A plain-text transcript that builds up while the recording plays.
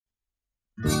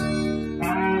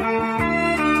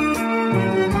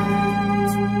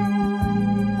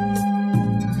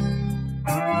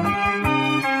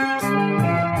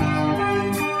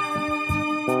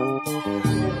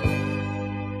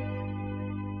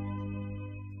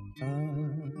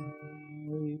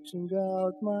Reaching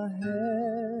out my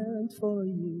hand for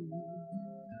you,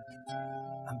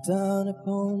 I'm down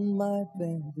upon my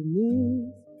bended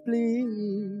knees,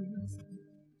 please.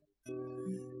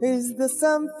 Is there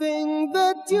something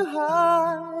that you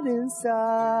hide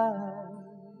inside?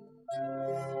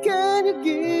 Can you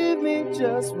give me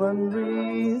just one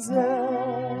reason?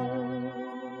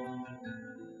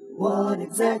 What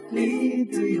exactly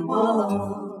do you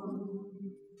want?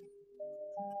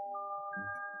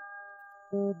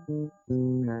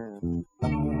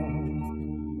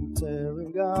 I'm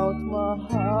tearing out my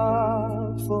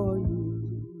heart for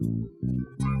you.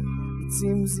 It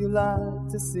seems you like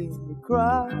to see me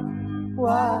cry.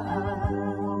 Why?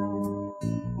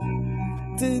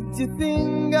 Did you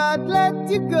think I'd let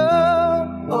you go?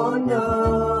 Oh no.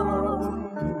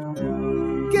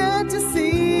 Can't you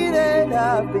see that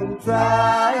I've been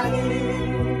trying?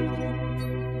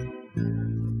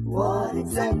 What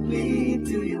exactly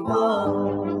do you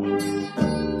want?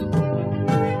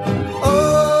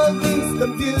 All this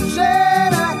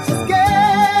confusion I just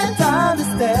can't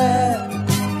understand.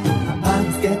 My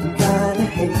mind's getting kinda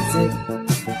hazy.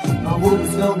 My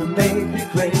woman's gonna make me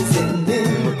crazy.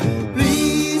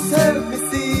 Please help me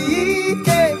see.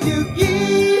 Can you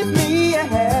give me a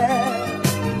hand?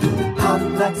 I'd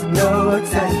like to know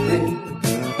exactly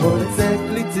what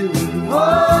exactly do you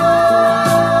want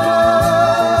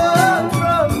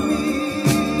from me?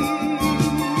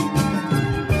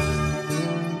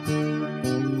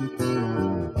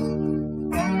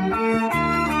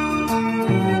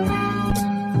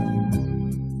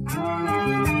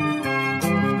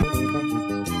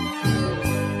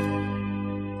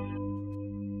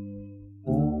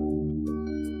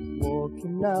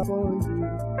 Walking out for you,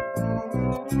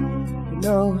 you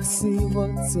know I see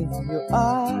what's in your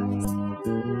eyes.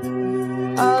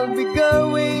 I'll be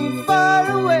going far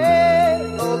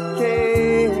away,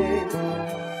 okay,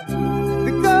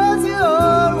 because you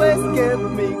always kept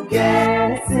me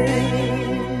guessing.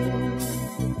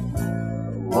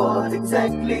 What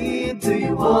exactly do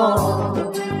you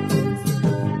want?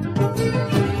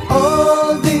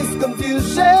 All this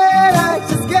confusion I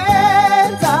just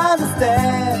can't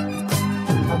understand.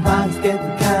 My mind's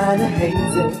getting kinda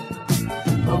hazy.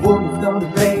 My woman's gonna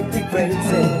make me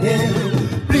crazy.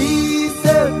 Please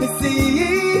help me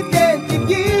see. Can you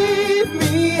give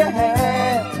me a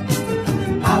hand?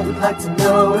 I would like to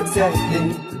know exactly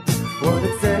what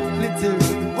exactly do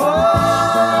you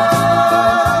want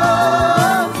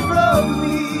from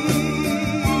me?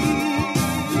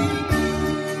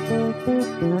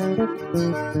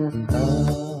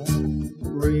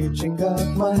 I'm reaching out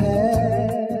my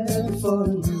hand for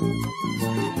you.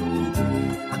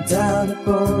 I'm down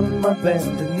upon my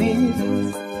bended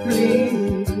knees,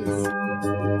 please.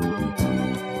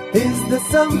 Is there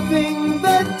something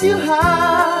that you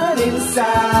hide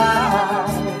inside?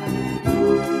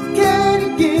 Can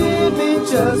you give me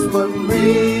just one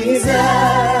reason?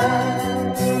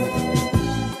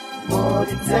 What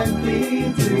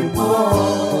exactly do you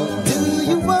want? Do